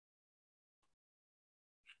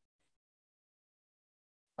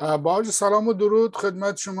با عرض سلام و درود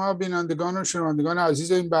خدمت شما بینندگان و شنوندگان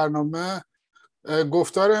عزیز این برنامه.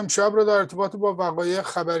 گفتار امشب رو در ارتباط با وقایع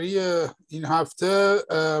خبری این هفته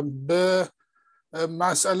به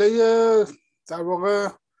مسئله در واقع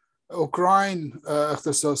اکرائین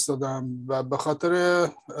اختصاص دادم و به خاطر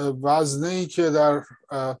وزنه‌ای که در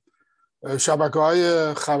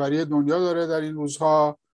شبکه‌های خبری دنیا داره در این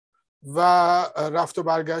روزها و رفت و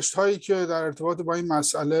برگشت هایی که در ارتباط با این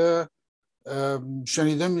مسئله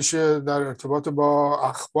شنیده میشه در ارتباط با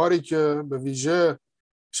اخباری که به ویژه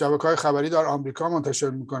شبکه‌های خبری در آمریکا منتشر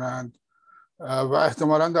میکنند و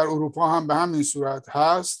احتمالاً در اروپا هم به همین صورت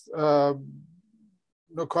هست.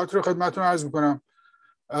 نکات رو خدمتتون عرض میکنم.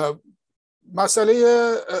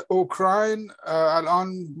 مسئله اوکراین الان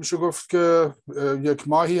میشه گفت که 1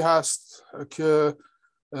 ماهی هست که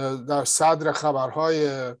در صدر خبرهای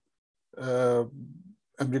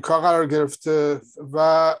امریکا قرار گرفته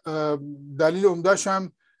و دلیل عمده‌اش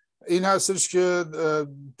هم این هستش که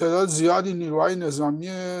تعداد زیادی نیروهای نظامی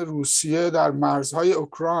روسیه در مرزهای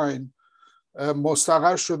اوکراین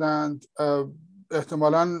مستقر شدند.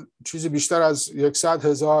 احتمالاً چیزی بیشتر از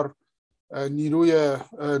 100,000 نیروی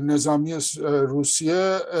نظامی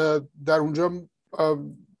روسیه در اونجا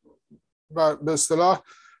به اصطلاح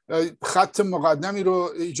خط مقدمی رو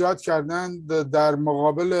ایجاد کردند در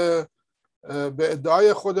مقابل به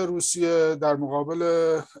ادعای خود روسیه در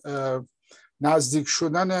مقابل نزدیک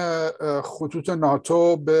شدن خطوط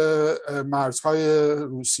ناتو به مرزهای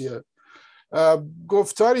روسیه.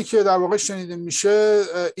 گفتاری که در واقع شنیده میشه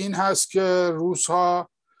این هست که روس‌ها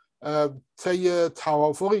طی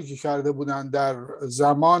توافقی که کرده بودند در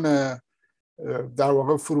زمان در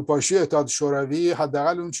واقع فروپاشی اتحاد شوروی،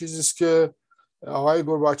 حداقل اون چیزی است که آقای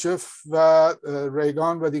گورباچف و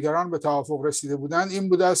ریگان و دیگران به توافق رسیده بودند این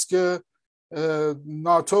بود است که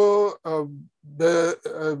ناتو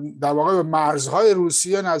در واقع به مرزهای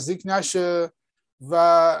روسیه نزدیک نشه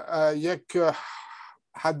و یک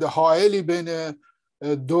حد حائلی بین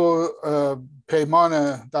دو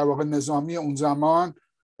پیمان در واقع نظامی اون زمان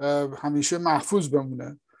همیشه محفوظ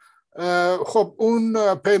بمونه. خب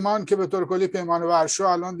اون پیمان که به طور کلی پیمان ورشو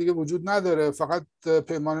الان دیگه وجود نداره، فقط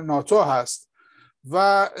پیمان ناتو هست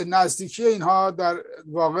و نزدیکی اینها در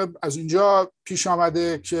واقع از اینجا پیش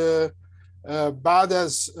آمده که بعد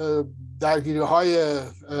از درگیری‌های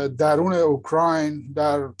درون اوکراین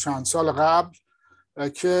در چند سال قبل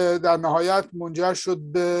که در نهایت منجر شد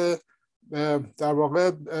به در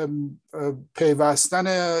واقع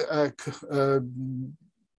پیوستن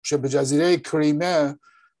شبه جزیره کریمه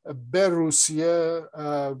به روسیه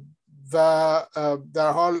و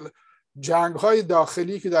در حال جنگ‌های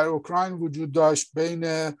داخلی که در اوکراین وجود داشت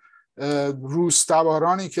بین روس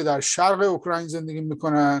تبارانی که در شرق اوکراین زندگی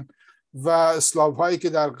میکنن و اسلاوهایی که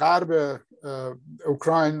در غرب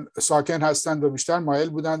اوکراین ساکن هستند و بیشتر مایل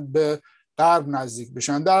بودند به غرب نزدیک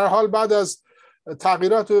بشن. در حال بعد از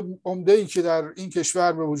تغییرات عمده‌ای که در این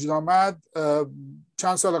کشور به وجود آمد،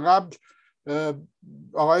 چند سال قبل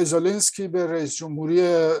آقای زلنسکی به رئیس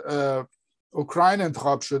جمهوری اوکراین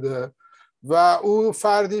انتخاب شده و او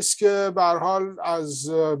فردی است که به هر حال از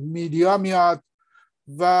میدیا میاد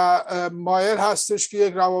و مایل هستش که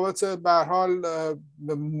یک روابط به هر حال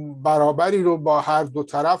برابری رو با هر دو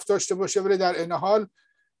طرف داشته باشه، ولی در این حال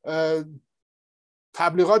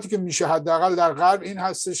تبلیغاتی که میشه حداقل در غرب این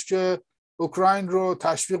هستش که اوکراین رو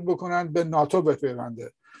تشویق بکنن به ناتو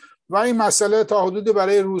بپیونده و این مسئله تا حدودی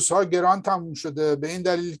برای روس‌ها گران تموم شده، به این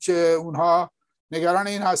دلیل که اونها نگران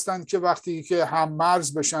این هستند که وقتی که هم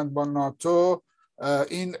مرز بشن با ناتو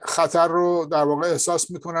این خطر رو در واقع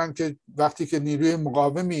احساس میکنن که وقتی که نیروی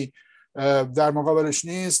مقاومی در مقابلش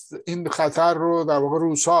نیست این خطر رو در واقع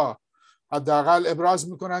روس‌ها حداقل ابراز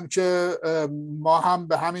میکنن که ما هم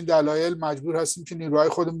به همین دلایل مجبور هستیم که نیروهای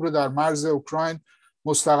خودمون رو در مرز اوکراین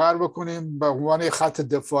مستقر بکنیم به عنوان خط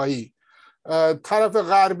دفاعی. طرف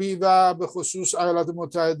غربی و به خصوص ایالات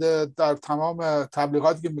متحده در تمام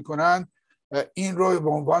تبلیغاتی که میکنن این رو به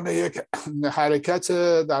عنوان یک حرکت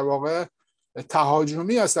در واقع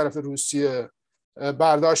تهاجمی از طرف روسیه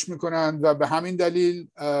برداشت میکنند و به همین دلیل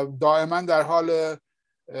دائما در حال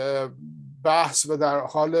بحث و در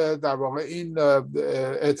حال در واقع این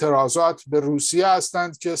اعتراضات به روسیه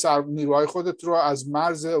هستند که نیروهای خودت رو از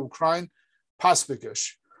مرز اوکراین پس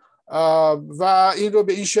بکش و این رو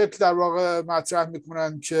به این شکل در واقع مطرح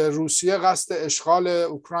میکنن که روسیه قصد اشغال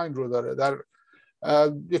اوکراین رو داره. در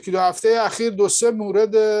 1-2 هفته اخیر 2-3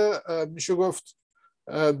 مورد میشه گفت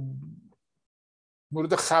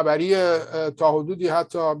مورد خبری تا حدودی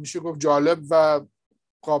حتی میشه گفت جالب و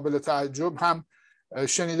قابل تعجب هم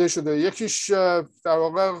شنیده شده. یکیش در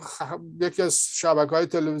واقع یکی از شبکه‌های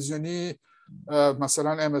تلویزیونی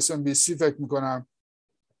مثلا MSNBC فکر میکنم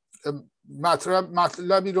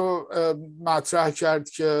مطلبی رو مطرح کرد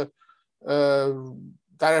که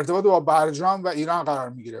در ارتباط با برجام و ایران قرار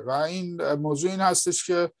میگیره و این موضوع این هستش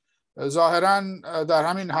که ظاهراً در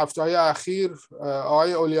همین هفته‌های اخیر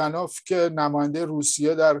آقای اولیانوف که نماینده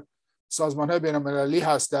روسیه در سازمان‌های بین‌المللی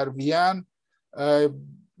هست در وین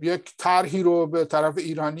یک طرحی رو به طرف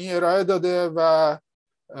ایرانی ارائه داده و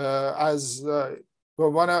از به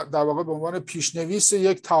عنوان پیشنویس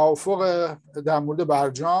یک توافق در مورد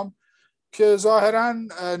برجام که ظاهراً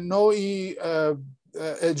نوعی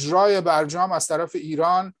اجرای برجام از طرف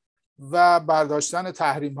ایران و برداشتن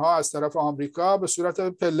تحریم ها از طرف آمریکا به صورت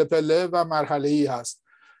پله پله و مرحله‌ای هست.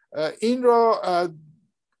 این رو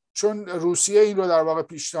چون روسیه این رو در واقع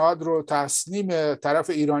پیشنهاد رو تسلیم طرف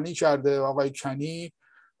ایرانی کرده آقای کنی،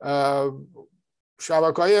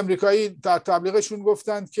 شبکه‌های امریکایی در تبلیغشون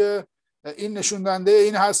گفتند که این نشون دهنده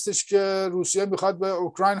این هستش که روسیه میخواد به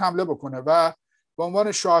اوکراین حمله بکنه و به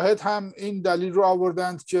عنوان شاهد هم این دلیل رو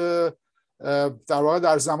آوردند که در واقع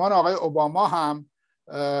در زمان آقای اوباما هم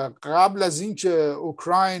قبل از اینکه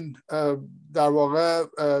اوکراین در واقع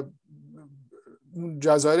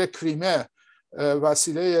جزایر کریمه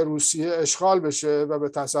وسیله روسیه اشغال بشه و به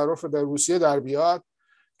تصرف در روسیه در بیاد،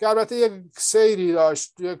 که البته یک سیری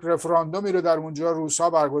داشت، یک رفراندومی رو در اونجا روس‌ها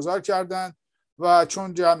برگزار کردند و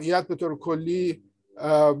چون جمعیت به طور کلی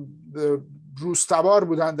روس‌تبار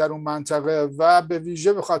بودن در اون منطقه و به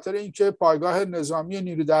ویژه به خاطر اینکه پایگاه نظامی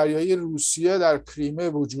نیروی دریایی روسیه در کریمه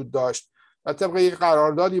وجود داشت و طبق یک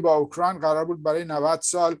قراردادی با اوکراین قرار بود برای 90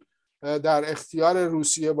 سال در اختیار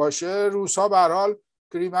روسیه باشه، روس‌ها به هر حال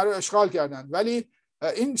کریمه رو اشغال کردند. ولی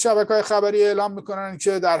این شبکه‌های خبری اعلام میکنن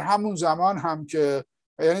که در همون زمان هم که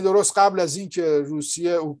یعنی درست قبل از این که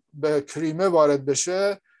روسیه به کریمه وارد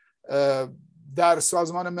بشه، در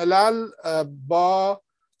سازمان ملل با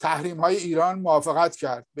تحریم‌های ایران موافقت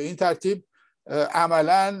کرد. به این ترتیب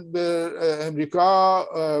عملاً به امریکا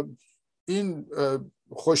این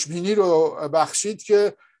خوشبینی رو بخشید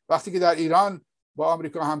که وقتی که در ایران با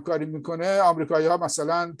آمریکا همکاری میکنه، آمریکایی‌ها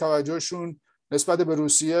مثلا توجهشون نسبت به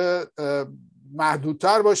روسیه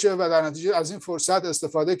محدودتر باشه و در نتیجه از این فرصت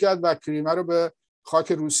استفاده کرد و کریمه رو به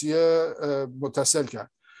خاک روسیه متصل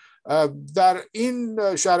کرد. در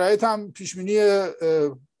این شرایط هم پیشبینی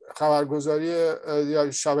خبرگزاری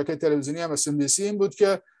یا شبکه تلویزیونی MSNBC این بود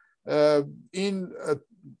که این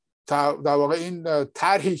در واقع این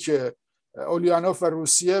طرحی که اولیانوف و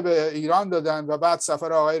روسیه به ایران دادن و بعد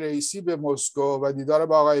سفر آقای رئیسی به مسکو و دیدار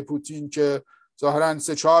با آقای پوتین که ظاهراً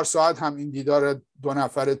 3-4 ساعت هم این دیدار دو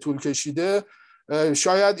نفره طول کشیده،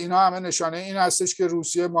 شاید اینا همه نشانه این هستش که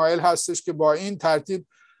روسیه مایل هستش که با این ترتیب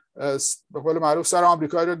به قول معروف سر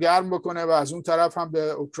آمریکایی رو گرم بکنه و از اون طرف هم به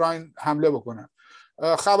اوکراین حمله بکنه.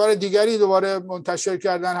 خبر دیگری دوباره منتشر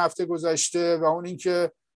کردن هفته گذشته و اون این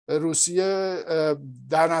که روسیه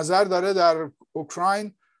در نظر داره در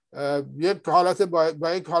اوکراین یک حالت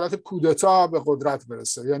با یک حالت کودتا به قدرت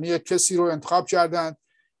برسه، یعنی یک کسی رو انتخاب کردن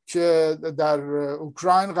که در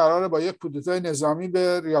اوکراین قراره با یک کودتای نظامی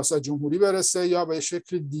به ریاست جمهوری برسه یا به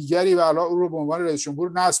شکل دیگری و علا او رو به عنوان رئیس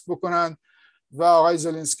جمهور نصب بکنن و آقای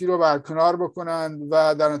زلنسکی رو برکنار بکنن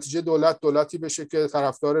و در نتیجه دولتی بشه که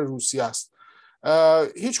طرفدار روسیه است.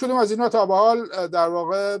 هیچ کدوم از اینا تا به حال در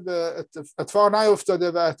واقع به اتفاق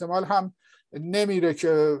نیفتاده و احتمال هم نمیره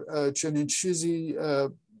که چنین چیزی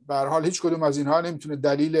به هر حال هیچ کدوم از اینها نمیتونه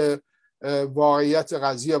دلیل واقعیت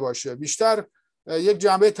قضیه باشه. بیشتر یک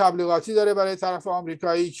جنبه تبلیغاتی داره برای طرف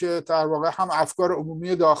آمریکایی که در واقع هم افکار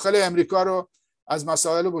عمومی داخل امریکا رو از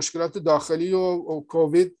مسائل و مشکلات داخلی و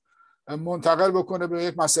کووید منتقل بکنه به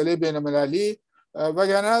یک مسئله بین‌المللی،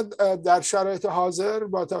 وگرنه در شرایط حاضر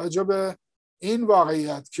با توجه به این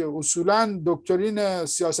واقعیت که اصولاً دکترین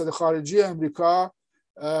سیاست خارجی امریکا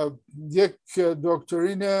یک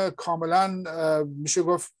دکترین کاملاً میشه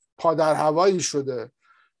گفت پادرهوایی شده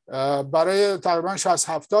برای تقریباً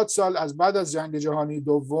 60-70 سال از بعد از جنگ جهانی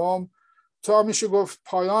دوم تا میشه گفت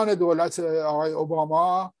پایان دولت آقای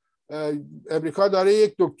اوباما، امریکا داره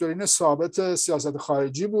یک دکترین ثابت سیاست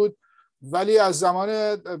خارجی بود، ولی از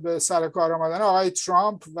زمان به سر کار آمدن آقای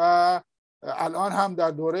ترامپ و الان هم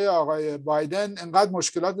در دوره آقای بایدن انقدر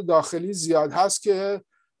مشکلات داخلی زیاد هست که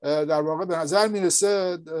در واقع به نظر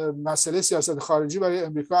میرسه مسئله سیاست خارجی برای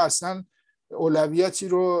امریکا اصلا اولویتی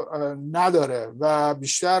رو نداره و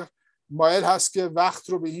بیشتر مایل هست که وقت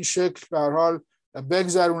رو به این شکل به هر حال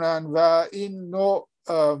بگذرونن و این نوع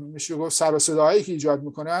میشه گفت سر و صداهایی که ایجاد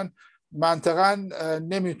میکنن منطقاً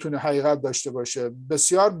نمیتونه حقیقت داشته باشه.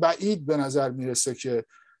 بسیار بعید به نظر میرسه که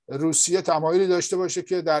روسیه تمایلی داشته باشه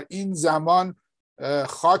که در این زمان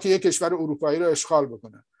خاک یک کشور اروپایی رو اشغال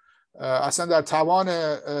بکنه. اصلا در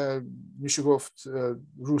توان میشه گفت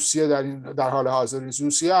روسیه در حال حاضر نیست.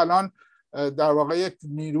 روسیه الان در واقع یک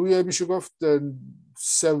نیروی میشه گفت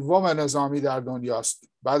سوم نظامی در دنیاست.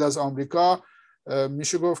 بعد از آمریکا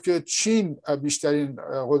میشه گفت که چین بیشترین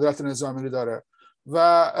قدرت نظامی رو داره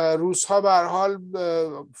و روس ها به هر حال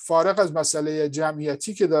فارغ از مسئله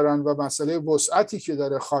جمعیتی که دارن و مسئله وسعتی که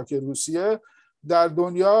داره خاک روسیه، در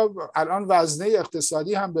دنیا الان وزنه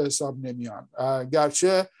اقتصادی هم به حساب نمیان،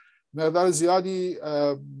 گرچه مقدار زیادی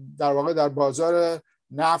در واقع در بازار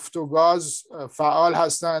نفت و گاز فعال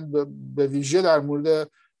هستند، به ویژه در مورد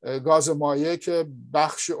گاز مایع که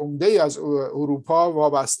بخش عمده‌ای از اروپا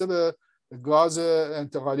وابسته به گاز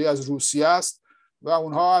انتقالی از روسیه است و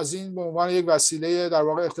اونها از این به عنوان یک وسیله در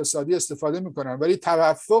واقع اقتصادی استفاده میکنن، ولی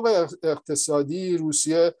توفق اقتصادی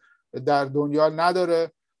روسیه در دنیا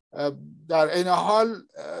نداره. در این حال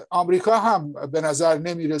آمریکا هم به نظر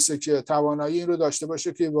نمیرسه که توانایی این رو داشته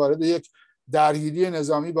باشه که وارد یک درگیری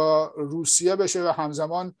نظامی با روسیه بشه و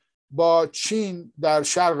همزمان با چین در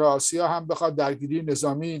شرق آسیا هم بخواد درگیری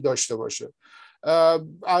نظامی داشته باشه.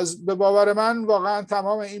 به باور من واقعا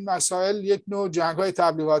تمام این مسائل یک نوع جنگ‌های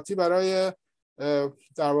تبلیغاتی برای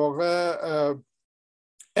در واقع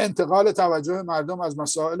انتقال توجه مردم از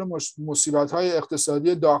مسائل مصیبت‌های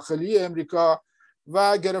اقتصادی داخلی امریکا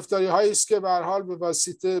و گرفتاری‌هایی است که به هر حال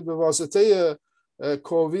به واسطه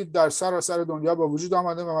کووید در سراسر دنیا با وجود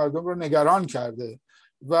آمده و مردم رو نگران کرده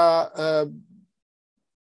و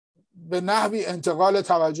به نحوی انتقال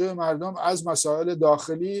توجه مردم از مسائل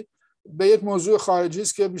داخلی به یک موضوع خارجی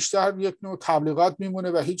است که بیشتر یک نوع تبلیغات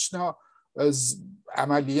میمونه و هیچ نوع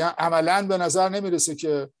عملاً به نظر نمیرسه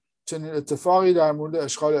که چنین اتفاقی در مورد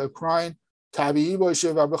اشغال اکرائین طبیعی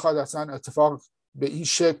باشه و بخواد اصلا اتفاق به این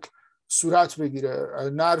شکل صورت بگیره.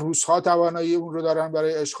 نه روس ها توانایی اون رو دارن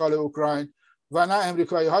برای اشغال اوکراین و نه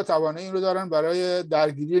امریکایی ها توانایی این رو دارن برای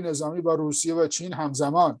درگیری نظامی با روسیه و چین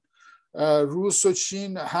همزمان. روس و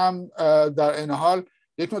چین هم در این حال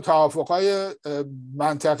یک نوع توافق‌های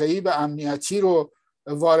منطقه‌ای به امنیتی رو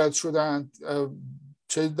وارد شدند،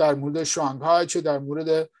 چه در مورد شانگهای چه در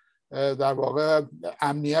مورد در واقع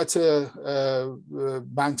امنیت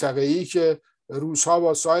منطقه‌ای که روس‌ها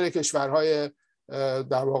با سایر کشورهای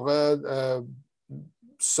در واقع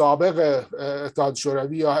سابق اتحاد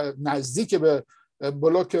شوروی یا نزدیک به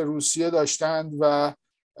بلوک روسیه داشتند و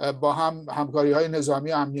با هم همکاری‌های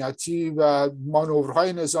نظامی امنیتی و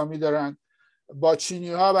مانورهای نظامی دارند. با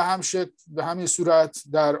چینی‌ها به همین صورت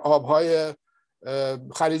در آبهای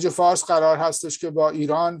خلیج فارس قرار هستش که با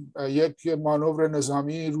ایران یک مانور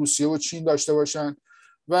نظامی روسیه و چین داشته باشند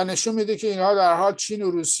و نشون میده که اینها در حال چین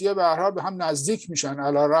و روسیه به هر حال به هم نزدیک میشن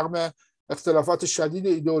علیرغم اختلافات شدید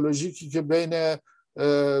ایدئولوژیکی که بین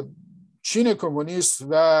چین کمونیست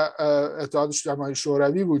و اتحاد جماهیر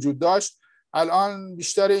شوروی وجود داشت. الان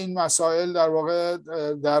بیشتر این مسائل در واقع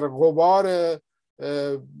در غبار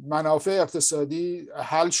منافع اقتصادی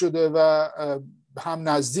حل شده و هم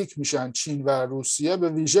نزدیک میشن چین و روسیه، به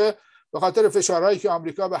ویژه به خاطر فشارهایی که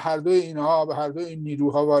آمریکا به هر دوی این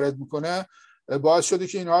نیروها وارد میکنه باعث شده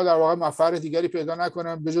که اینها در واقع مفر دیگری پیدا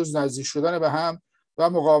نکنن به جز نزدیک شدن به هم و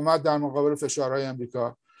مقاومت در مقابل فشارهای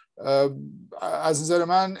آمریکا. از نظر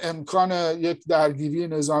من امکان یک درگیری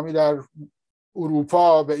نظامی در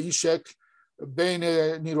اروپا به این شکل بین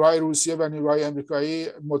نیروهای روسیه و نیروهای آمریکایی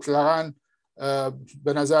مطلقاً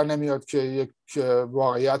به نظر نمیاد که یک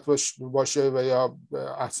واقعیت باشه و یا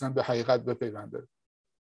اصلا به حقیقت بپیونده.